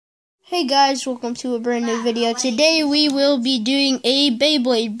Hey guys, welcome to a brand new video. Today we will be doing a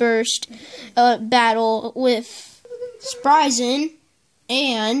Beyblade Burst battle with Spryzen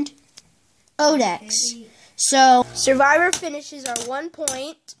and Odax. So, Survivor finishes are 1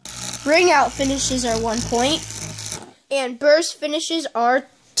 point, Ring Out finishes are 1 point, and Burst finishes are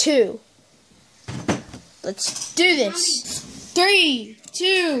 2. Let's do this. 3,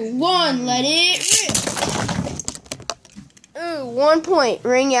 2, 1, let it rip. Ooh, 1 point.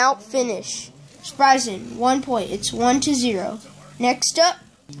 Ring Out finish. Spryzen, 1 point. It's 1-0. Next up,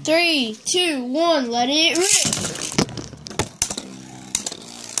 3, 2, 1. Let it rip.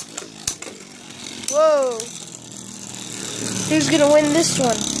 Whoa. Who's gonna win this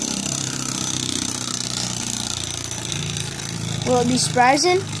one? Will it be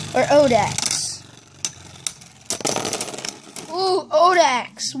Spryzen or Odax? Ooh,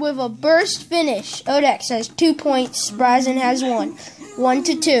 Odax with a burst finish. Odax has 2 points. Spryzen has 1.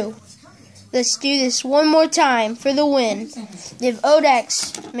 1-2. Let's do this one more time for the win. If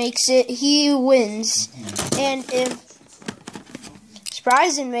Odax makes it, he wins. And if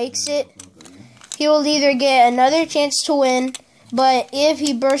Spryzen makes it, he will either get another chance to win, but if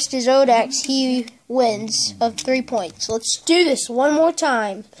he bursts his Odax, he wins of 3 points. Let's do this one more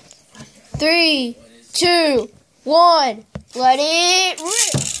time. 3, 2, 1. Let it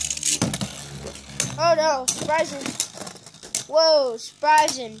rip! Oh no, Spryzen. Whoa,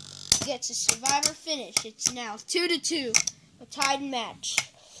 Spryzen gets a Survivor finish. It's now 2-2, a tied match.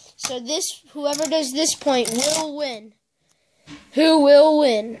 So whoever does this point will win. Who will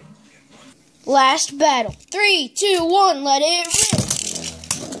win? Last battle. 3, 2, 1, let it rip!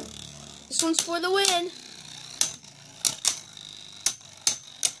 This one's for the win.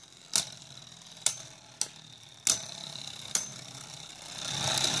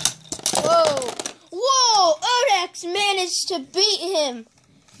 Whoa! Odax managed to beat him.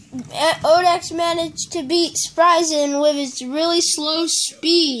 Odax managed to beat Spryzen with his really slow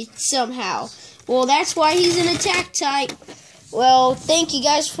speed somehow. Well, that's why he's an attack type. Well, thank you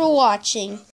guys for watching.